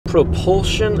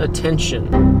propulsion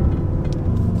attention.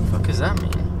 What the fuck does that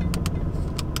mean?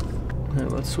 Here,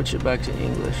 let's switch it back to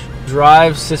English.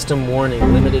 Drive system warning,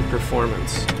 limited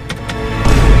performance.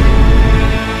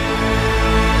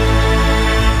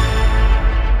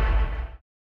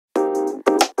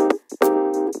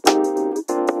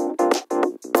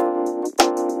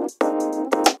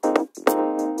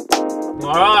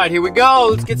 All right, here we go.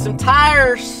 Let's get some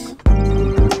tires.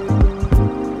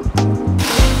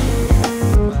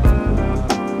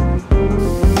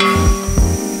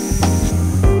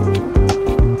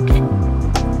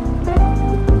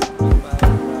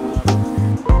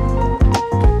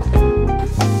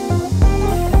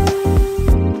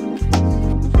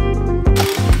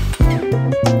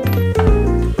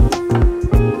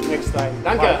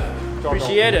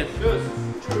 Appreciate it.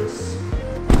 Tschüss.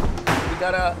 We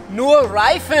got a nur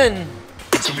Reifen.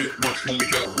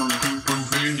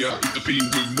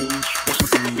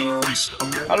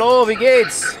 Hallo, wie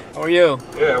geht's? How are you?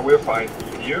 Yeah, we're fine.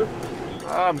 You?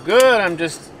 I'm good. I'm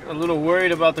just a little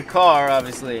worried about the car,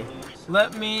 obviously.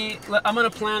 I'm gonna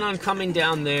plan on coming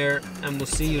down there, and we'll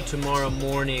see you tomorrow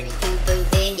morning.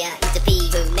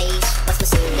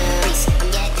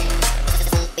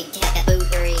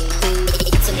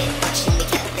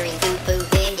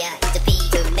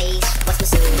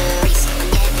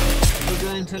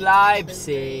 To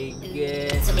Leipzig.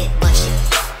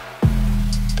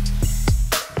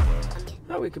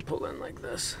 Oh, we could pull in like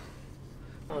this.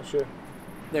 Oh, sure.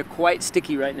 They're quite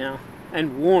sticky right now.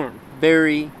 And warm.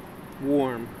 Very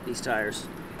warm, these tires.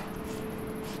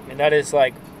 And that is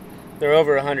like, they're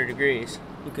over 100 degrees.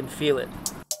 You can feel it.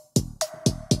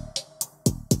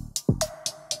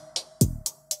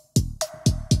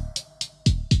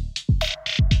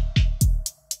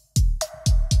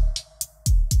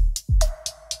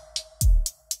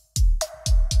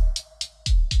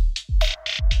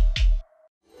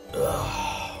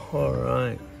 All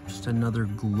right, just another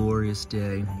glorious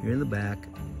day. You're in the back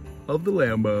of the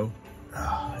Lambo,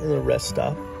 in the rest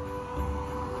stop.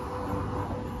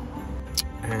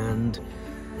 And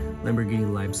Lamborghini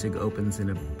Liepzig opens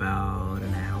in about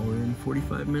an hour and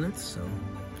 45 minutes, so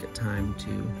get time to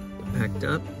get packed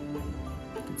up,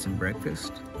 get some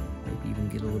breakfast, maybe even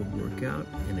get a little workout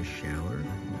and a shower,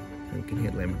 and we can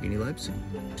hit Lamborghini Liepzig.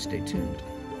 Stay tuned.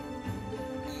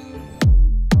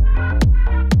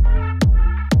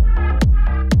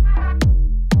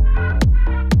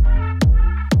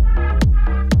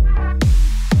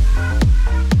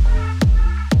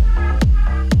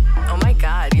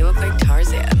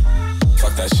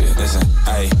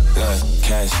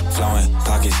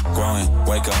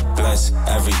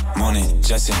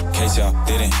 Just in case y'all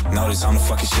didn't notice, I'm the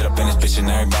fucking shit up in this bitch and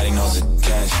everybody knows it.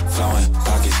 Cash flowing,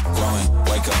 pockets growing,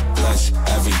 wake up blessed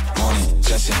every morning.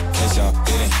 Just in case y'all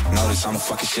didn't notice, I'm the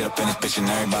fucking shit up in this bitch and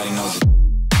everybody knows it.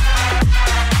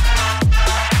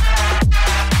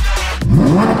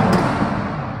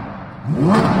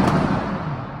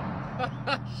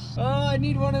 Oh, I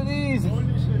need one of these.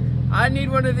 I need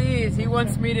one of these. He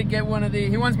wants me to get one of these.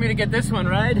 He wants me to get this one,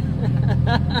 right?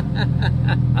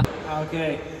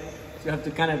 Okay. So you have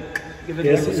to kind of give it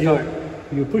a start.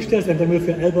 You push this and then with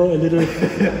your elbow a little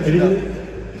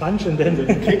punch and then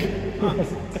kick.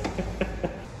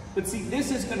 But see,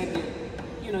 this is going to get,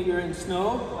 you know, you're in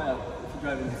snow. Well, if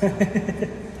you're driving in snow,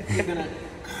 you're going to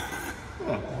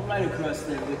right across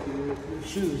there with your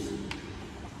shoes.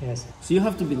 Yes. So you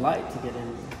have to be light to get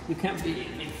in. You can't be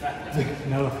in fact.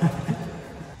 No.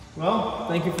 Well,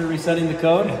 thank you for resetting the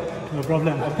code. No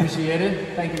problem. I appreciate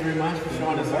it. Thank you very much for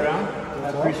showing us around. I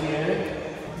appreciate it.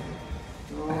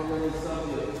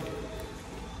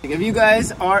 If you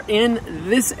guys are in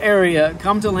this area,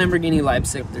 come to Lamborghini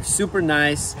Liepzig. They're super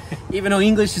nice. Even though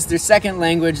English is their second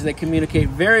language, they communicate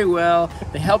very well.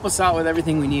 They help us out with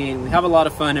everything we need. We have a lot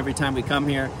of fun every time we come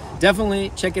here.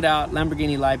 Definitely check it out,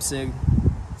 Lamborghini Liepzig.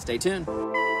 Stay tuned.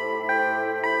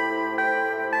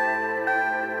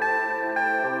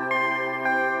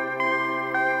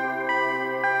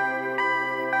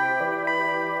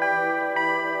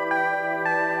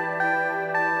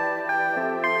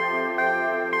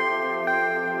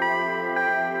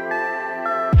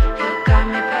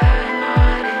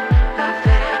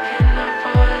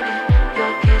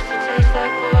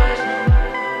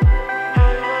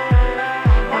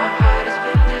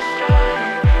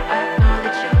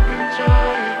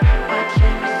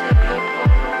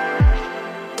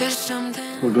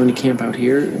 We're going to camp out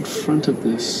here in front of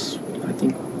this, I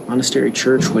think, monastery,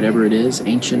 church, whatever it is,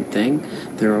 ancient thing.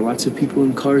 There are lots of people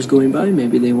in cars going by.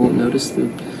 Maybe they won't notice the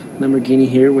Lamborghini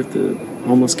here with the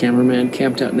homeless cameraman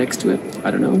camped out next to it.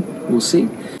 I don't know. We'll see.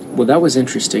 Well, that was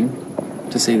interesting,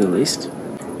 to say the least.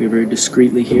 We're very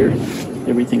discreetly here.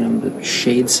 Everything on the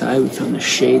shade side. We found a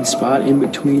shade spot in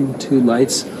between two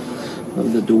lights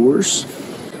of the doors.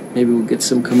 Maybe we'll get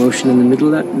some commotion in the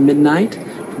middle at midnight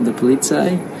from the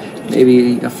Polizei.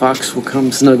 Maybe a fox will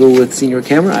come snuggle with Senior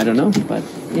Camera. I don't know. But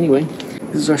anyway,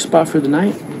 this is our spot for the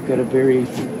night. We've got a very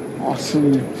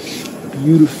awesome,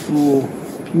 beautiful,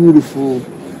 beautiful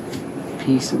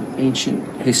piece of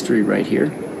ancient history right here.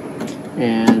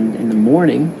 And in the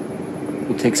morning,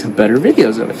 we'll take some better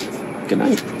videos of it. Good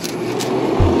night.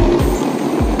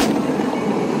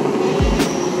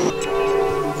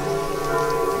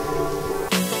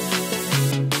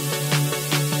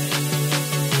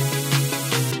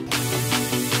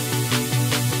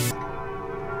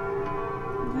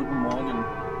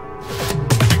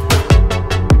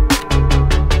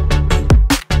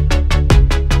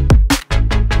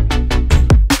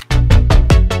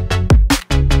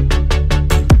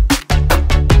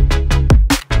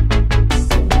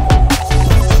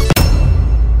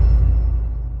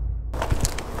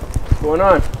 What's going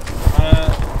on?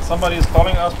 Somebody is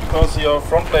calling us because your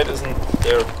front plate isn't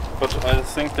there, but I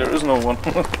think there is no one.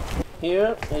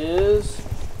 Here is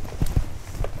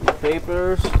the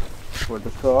papers for the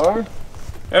car.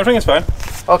 Everything is fine,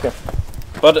 Okay.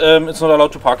 but it's not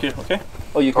allowed to park here, okay?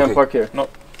 Oh, you can't park here? No.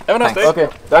 Have a nice day. Okay,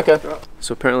 okay.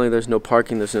 So apparently there's no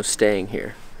parking, there's no staying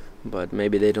here. But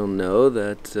maybe they don't know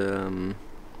that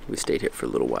we stayed here for a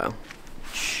little while.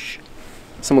 Shh.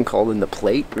 Someone called in the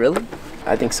plate, really?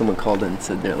 I think someone called in and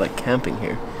said they're like camping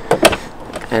here.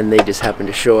 And they just happened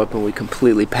to show up and we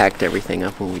completely packed everything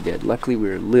up when we did. Luckily we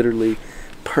were literally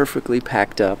perfectly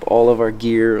packed up. All of our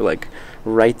gear like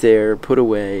right there, put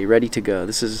away, ready to go.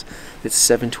 It's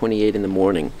 7:28 in the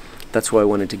morning. That's why I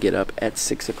wanted to get up at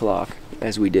 6 o'clock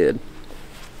as we did.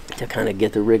 To kind of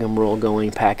get the rigmarole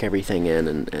going, pack everything in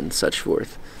and such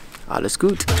forth. Alles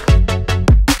gut.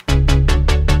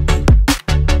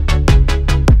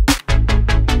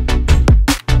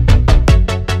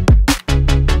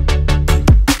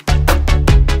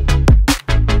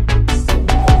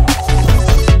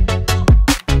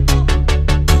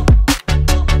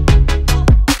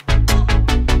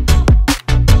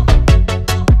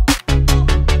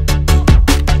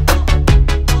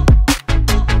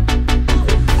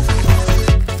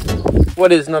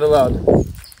 What is not allowed?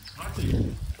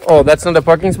 Oh, that's not a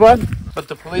parking spot? But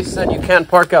the police said you can't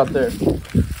park out there.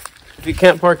 If you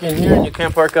can't park in here and you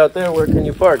can't park out there, where can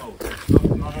you park?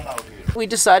 We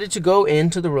decided to go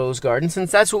into the Rose Garden,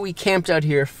 since that's what we camped out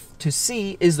here to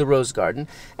see is the Rose Garden,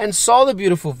 and saw the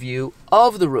beautiful view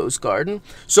of the Rose Garden.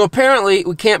 So apparently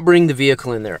we can't bring the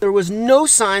vehicle in there. There was no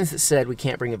signs that said we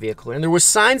can't bring a vehicle in. There were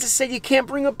signs that said you can't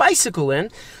bring a bicycle in.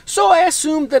 So I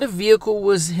assumed that a vehicle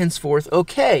was henceforth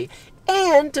okay.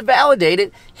 And to validate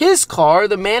it, his car,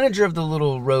 the manager of the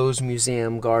little Rose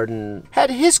Museum garden, had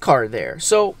his car there.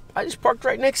 So I just parked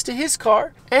right next to his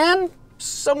car, and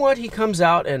somewhat he comes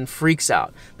out and freaks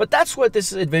out. But that's what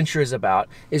this adventure is about,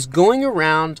 is going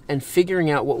around and figuring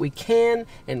out what we can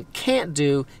and can't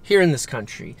do here in this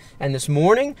country. And this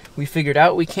morning, we figured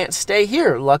out we can't stay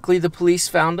here. Luckily, the police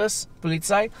found us,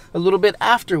 Polizei, a little bit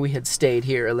after we had stayed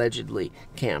here, allegedly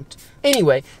camped.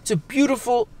 Anyway, it's a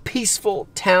beautiful, peaceful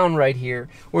town right here.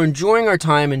 We're enjoying our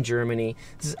time in Germany.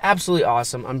 This is absolutely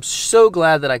awesome. I'm so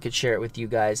glad that I could share it with you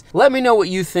guys. Let me know what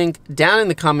you think down in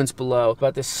the comments below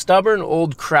about this stubborn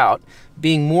old kraut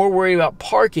being more worried about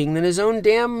parking than his own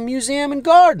damn museum and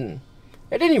garden.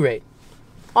 At any rate,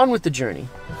 on with the journey.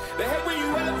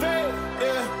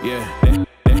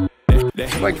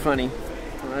 It's quite funny,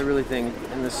 I really think,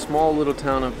 in this small little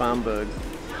town of Bamberg,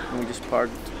 and we just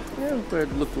parked where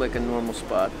it looked like a normal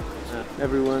spot.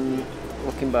 Everyone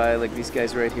walking by, like these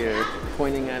guys right here,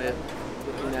 pointing at it,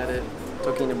 looking at it,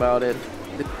 talking about it.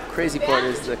 The crazy part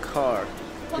is the car.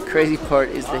 The crazy part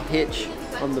is the hitch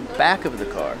on the back of the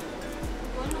car,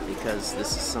 because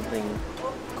this is something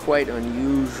quite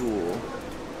unusual.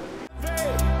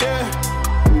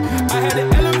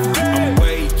 I'm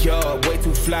way up, way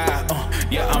too fly.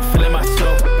 Yeah, I'm feeling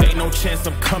myself. Ain't no chance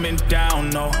I'm coming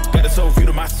down. No, got a soul view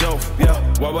to myself. Yeah,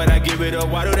 why would I give it up?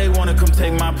 Why do they wanna come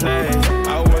take my place?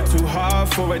 I work too hard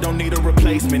for it, don't need a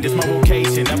replacement. This my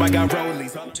vocation. Now I got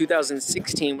rollies. In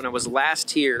 2016, when I was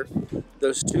last here,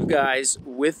 those two guys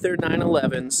with their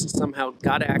 911s somehow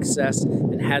got access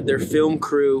and had their film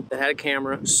crew that had a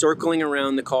camera circling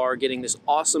around the car, getting this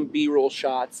awesome B-roll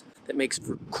shots that makes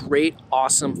for great,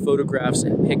 awesome photographs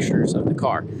and pictures of the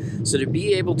car. So to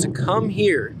be able to come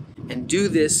here and do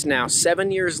this now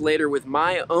 7 years later with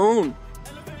my own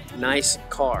nice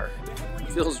car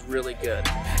feels really good.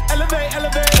 Elevate,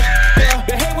 elevate. Yeah.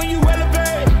 They hate when you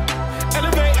elevate.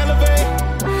 Elevate, elevate.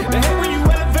 They hate when you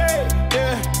elevate.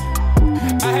 Yeah.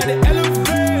 I had to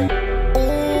elevate.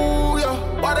 Ooh, yeah.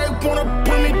 Why they wanna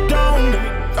put me down?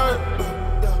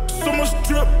 So much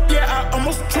drip, yeah, I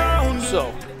almost drowned.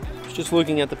 So, just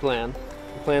looking at the plan.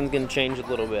 The plan's gonna change a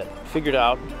little bit. Figured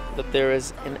out that there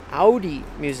is an Audi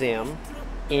Museum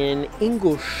in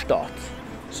Ingolstadt.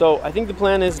 So I think the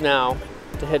plan is now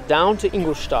to head down to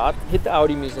Ingolstadt, hit the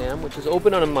Audi Museum, which is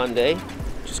open on a Monday,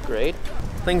 which is great.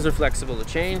 Things are flexible to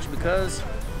change because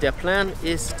der Plan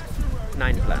ist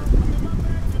nein Plan.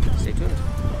 Stay tuned.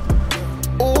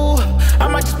 Ooh, I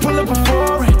might just pull up a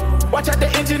foreign. Watch out, the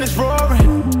engine is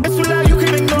roaring. It's so loud you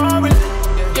can ignore it.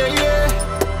 Yeah,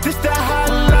 yeah. This the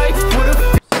highlight for the.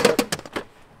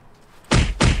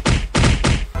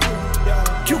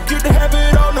 You get to have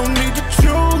it all, no need to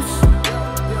choose.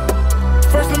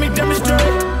 First, let me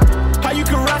demonstrate how you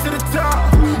can rise to the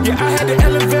top. Yeah, I had to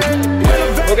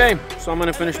elevate. Okay, so I'm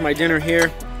gonna finish my dinner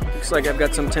here. Looks like I've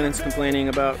got some tenants complaining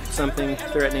about something,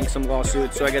 threatening some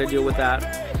lawsuit, so I gotta deal with that.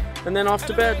 And then off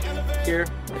to bed here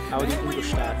at Audi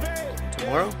Ingolstadt.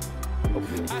 Tomorrow,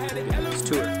 hopefully, we'll get on this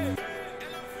tour.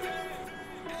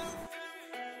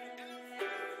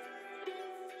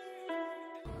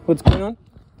 What's going on?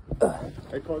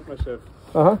 I called my chef.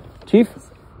 Uh-huh. Chief?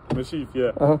 My chief,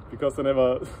 yeah. Because I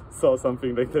never saw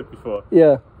something like that before.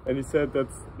 Yeah. And he said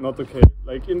that's not okay.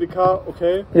 Like in the car,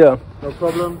 okay. Yeah. No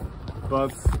problem.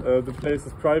 But the place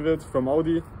is private from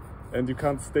Audi and you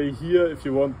can't stay here if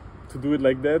you want to do it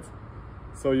like that.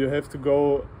 So you have to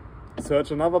go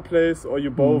search another place or you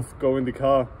both go in the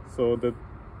car. So that...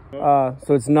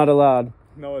 So it's not allowed?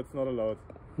 No, it's not allowed.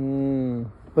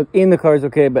 But in the car is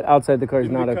okay, but outside the car is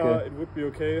not in the car, okay? it would be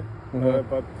okay,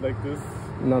 but like this...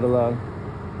 Not allowed?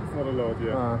 It's not allowed,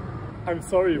 yeah. I'm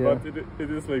sorry, but it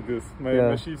is like this.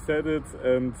 My chief said it,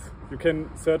 and you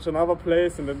can search another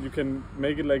place and then you can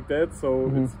make it like that,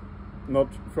 so it's not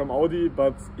from Audi,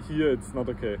 but here it's not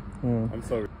okay. I'm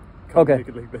sorry. Can't make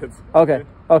it like that. Okay,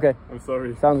 okay. I'm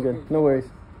sorry. Sounds good. No worries.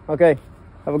 Okay,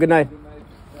 have a good night.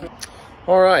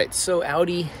 Alright, so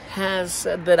Audi has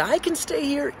said that I can stay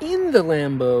here in the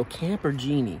Lambo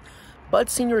Camperghini, but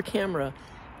Senior Camera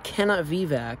cannot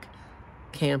VVAC,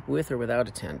 camp with or without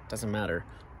a tent, doesn't matter,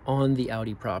 on the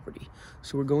Audi property.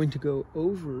 So we're going to go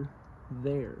over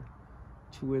there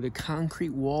to where the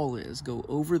concrete wall is, go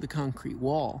over the concrete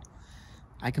wall.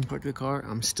 I can park the car,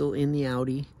 I'm still in the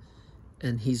Audi,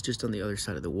 and he's just on the other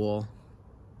side of the wall.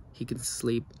 He can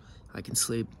sleep, I can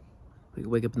sleep, we can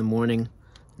wake up in the morning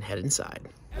and head inside.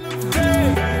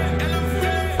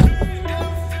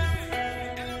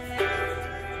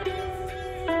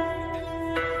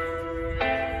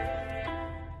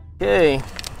 Okay,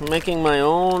 I'm making my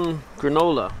own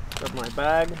granola. Got my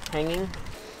bag hanging.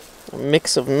 A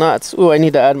mix of nuts. Ooh, I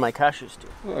need to add my cashews too.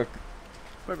 Look.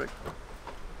 Perfect.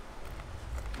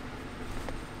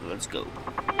 Let's go.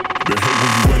 The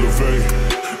hate when you elevate.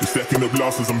 You're stacking up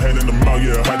losses, I'm handing them out,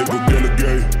 yeah, I had to go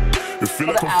delegate. It feel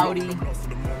like Audi.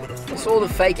 It's all the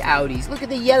fake Audis. Look at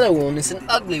the yellow one, it's an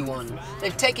ugly one.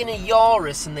 They've taken a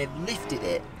Yaris and they've lifted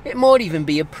it. It might even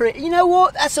be a Prius. You know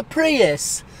what? That's a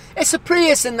Prius. It's a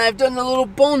Prius and they've done a little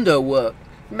Bondo work.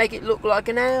 Make it look like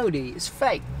an Audi. It's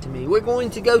fake to me. We're going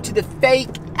to go to the fake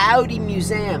Audi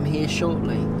Museum here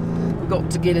shortly. We've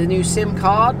got to get a new SIM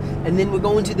card and then we're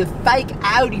going to the fake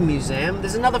Audi Museum.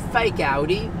 There's another fake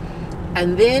Audi.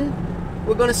 And then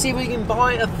we're going to see if we can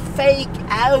buy a fake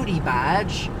Audi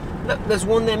badge. Look, there's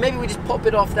one there. Maybe we just pop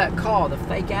it off that car, the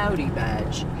fake Audi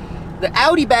badge. The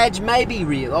Audi badge may be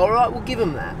real, alright, we'll give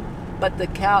them that. But the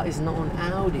car is not an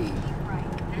Audi.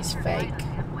 It's fake.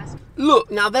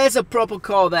 Look, now there's a proper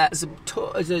car that's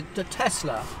a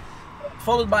Tesla,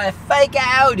 followed by a fake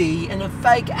Audi and a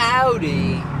fake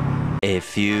Audi. A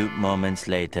few moments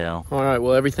later. Alright,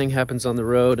 well everything happens on the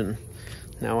road and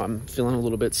now I'm feeling a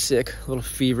little bit sick, a little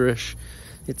feverish.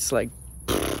 It's like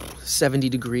 70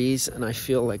 degrees and I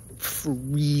feel like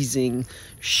freezing,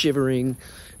 shivering.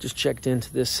 Just checked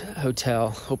into this hotel,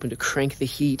 hoping to crank the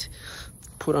heat,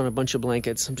 put on a bunch of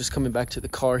blankets. I'm just coming back to the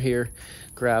car here,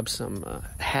 grab some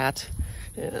hat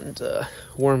and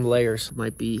warm layers.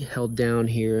 Might be held down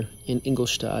here in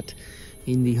Ingolstadt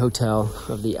in the hotel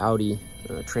of the Audi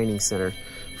training center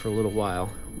for a little while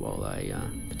I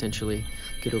potentially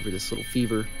get over this little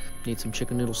fever. Need some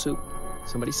chicken noodle soup.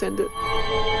 Somebody send it.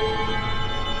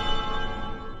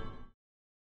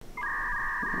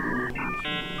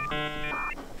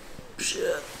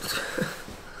 Shit.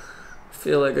 I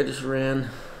feel like I just ran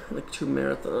like 2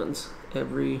 marathons.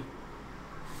 Every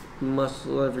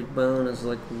muscle, every bone is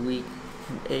like weak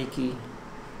and achy.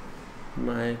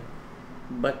 My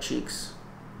butt cheeks.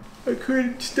 I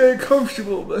couldn't stay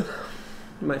comfortable, but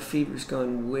my fever's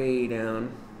gone way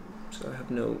down, so I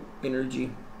have no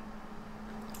energy.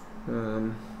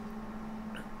 For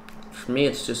me,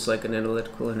 it's just like an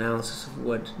analytical analysis of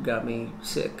what got me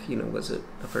sick. You know, was it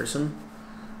a person?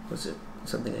 Was it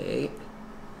something I ate?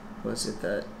 Was it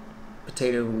that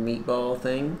potato meatball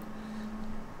thing?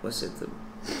 Was it the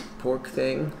pork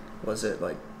thing? Was it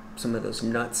like some of those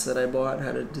nuts that I bought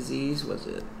had a disease? Was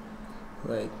it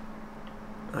like,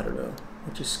 I don't know.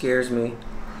 It just scares me.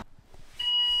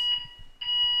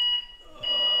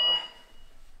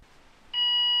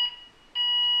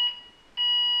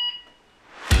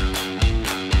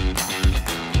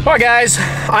 Alright guys,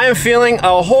 I am feeling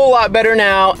a whole lot better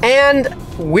now, and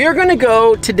we're gonna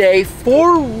go today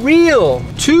for real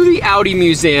to the Audi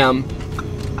Museum.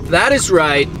 That is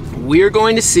right, we're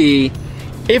going to see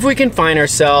if we can find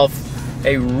ourselves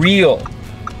a real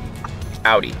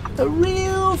Audi. A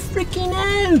real freaking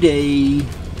Audi.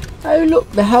 Oh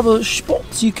look, they have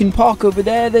spots you can park over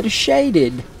there that are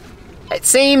shaded. It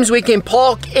seems we can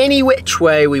park any which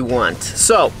way we want.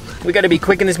 So, we gotta be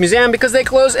quick in this museum because they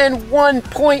close in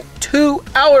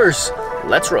 1.2 hours.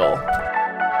 Let's roll.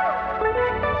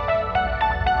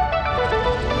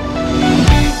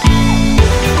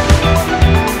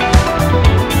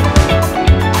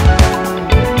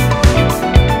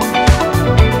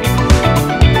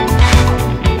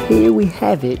 Here we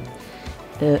have it,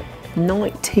 a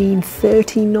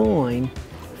 1939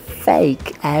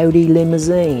 fake Audi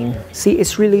limousine. See,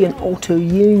 it's really an auto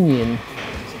union.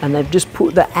 And they've just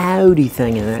put the Audi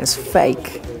thing in there. It's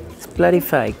fake. It's bloody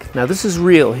fake. Now this is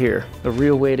real here. A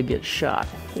real way to get shot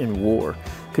in war.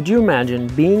 Could you imagine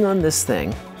being on this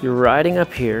thing? You're riding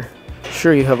up here.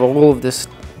 Sure, you have all of this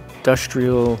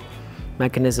industrial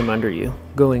mechanism under you,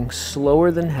 going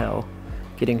slower than hell,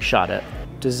 getting shot at.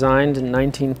 Designed in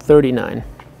 1939.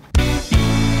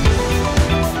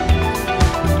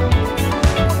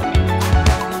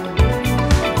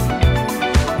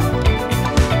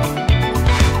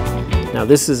 Now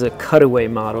this is a cutaway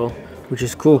model, which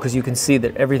is cool because you can see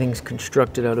that everything's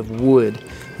constructed out of wood.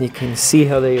 And you can see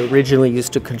how they originally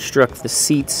used to construct the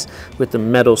seats with the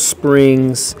metal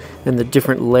springs and the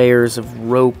different layers of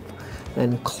rope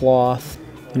and cloth.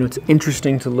 You know, it's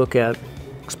interesting to look at,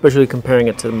 especially comparing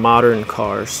it to modern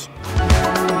cars.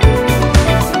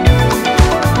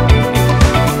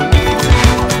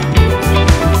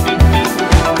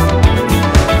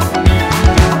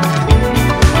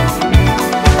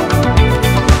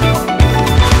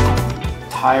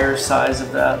 Tire size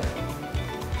of that.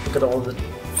 Look at all the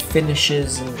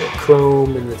finishes and the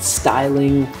chrome and the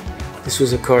styling. This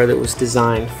was a car that was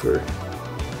designed for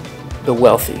the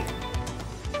wealthy.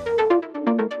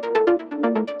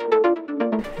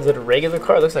 Is it a regular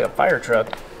car? It looks like a fire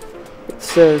truck. It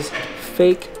says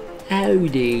fake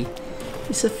Audi.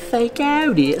 It's a fake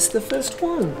Audi. It's the first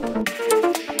one.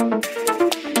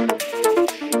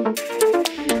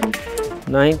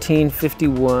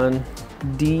 1951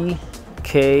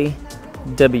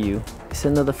 DKW. It's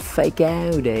another fake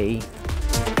Audi.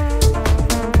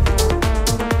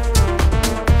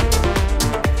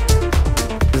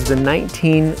 This is the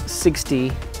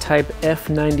 1960 Type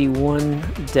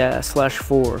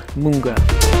F91-4 Munga.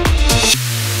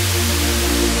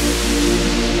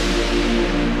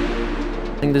 I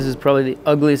think this is probably the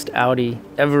ugliest Audi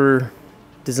ever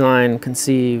designed,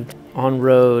 conceived, on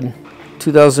road.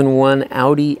 2001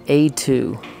 Audi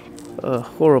A2. A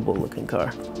horrible looking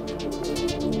car.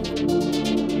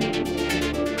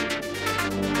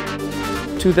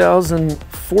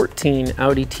 2014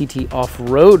 Audi TT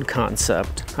off-road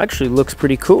concept. Actually looks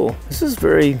pretty cool. This is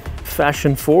very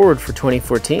fashion forward for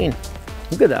 2014.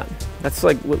 Look at that. That's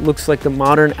like what looks like the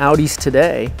modern Audis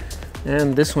today.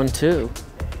 And this one too.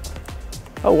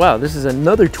 Oh wow, this is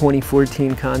another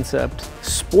 2014 concept.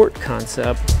 Sport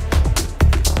concept.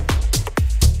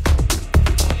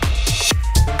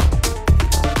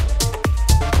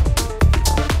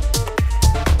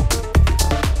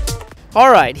 All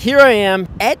right, here I am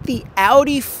at the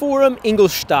Audi Forum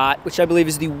Ingolstadt, which I believe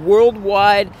is the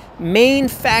worldwide main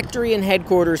factory and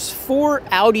headquarters for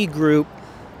Audi Group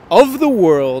of the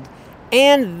world.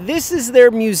 And this is their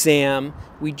museum.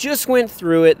 We just went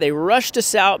through it. They rushed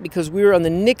us out because we were on the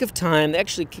nick of time. They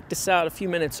actually kicked us out a few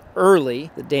minutes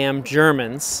early, the damn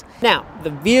Germans. Now, the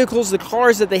vehicles, the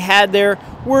cars that they had there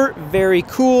were very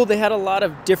cool. They had a lot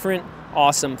of different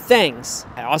awesome things.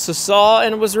 I also saw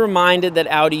and was reminded that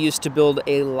Audi used to build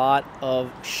a lot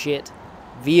of shit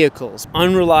vehicles.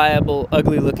 Unreliable,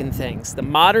 ugly looking things. The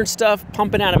modern stuff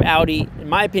pumping out of Audi, in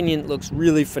my opinion, looks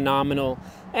really phenomenal.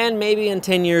 And maybe in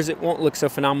 10 years it won't look so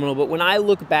phenomenal, but when I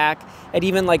look back at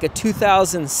even like a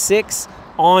 2006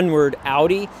 onward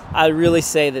Audi, I really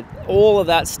say that all of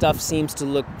that stuff seems to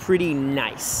look pretty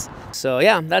nice. So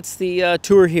yeah, that's the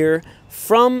tour here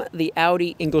from the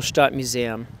Audi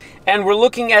Museum. And we're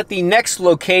looking at the next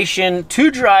location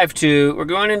to drive to. We're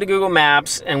going into Google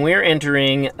Maps and we're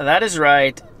entering, that is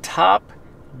right, Top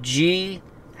G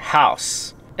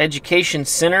House. Education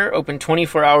Center, open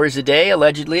 24 hours a day,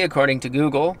 allegedly, according to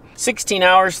Google. 16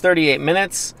 hours, 38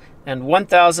 minutes, and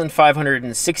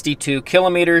 1,562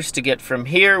 kilometers to get from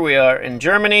here. We are in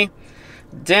Germany,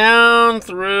 down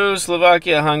through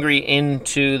Slovakia, Hungary,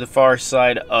 into the far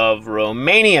side of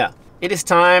Romania. It is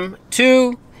time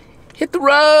to hit the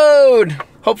road.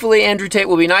 Hopefully Andrew Tate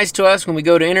will be nice to us when we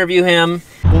go to interview him.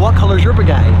 Well, what color's your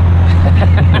bugatti?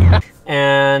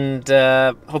 And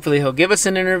hopefully he'll give us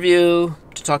an interview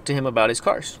to talk to him about his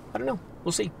cars. I don't know.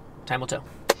 We'll see. Time will tell.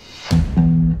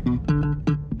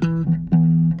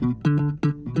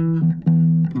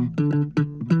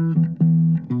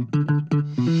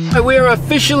 We are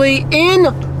officially in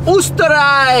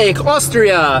Österreich,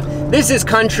 Austria. This is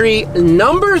country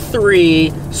number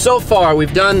 3 so far.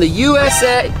 We've done the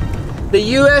USA,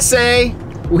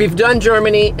 we've done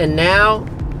Germany, and now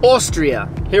Austria.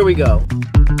 Here we go.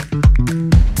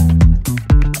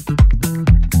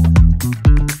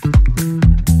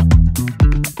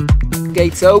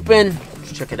 Gates open.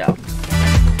 Let's check it out.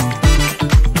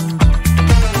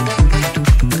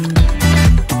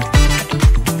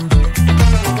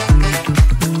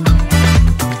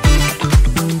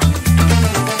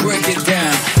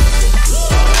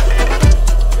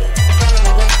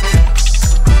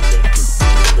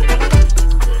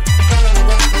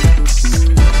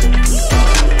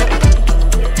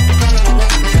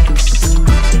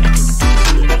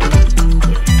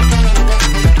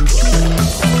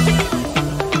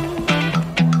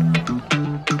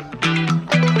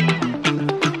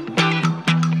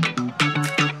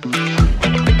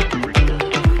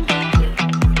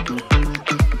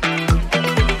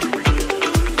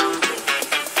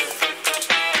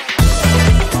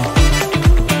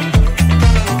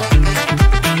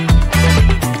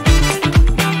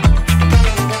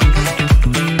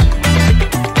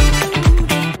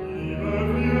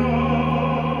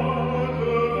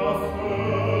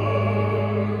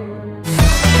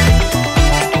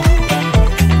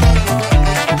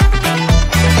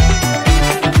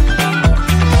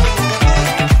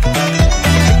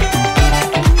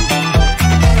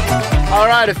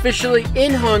 Officially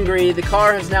in Hungary. The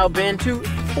car has now been to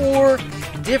 4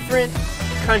 different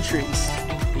countries: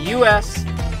 the US,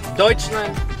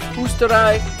 Deutschland,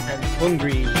 Österreich, and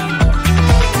Hungary.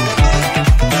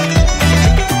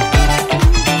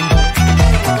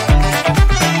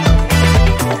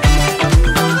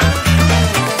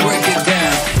 Break it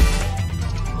down.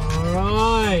 All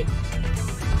right,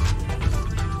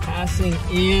 passing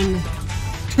in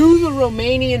to the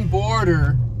Romanian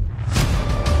border.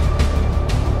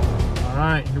 All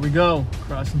right, here we go,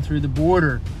 crossing through the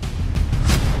border.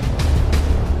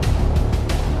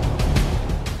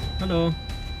 Hello.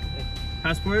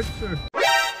 Passport, sir?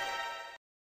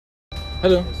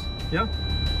 Hello. Yeah?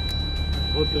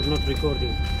 I hope you're not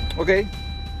recording. Okay.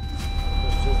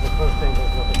 This is the first thing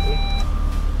that's not okay.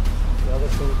 The other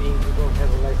thing being you don't have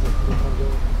a license to from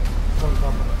your front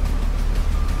company.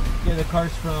 Yeah, the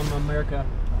car's from America.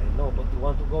 I know, but you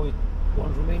want to go with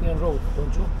one Romanian road,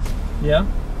 don't you? Yeah.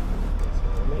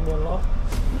 Romanian law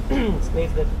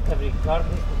states that every car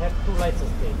needs to have 2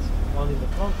 license plates, one in the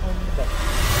front, one in the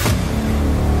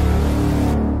back.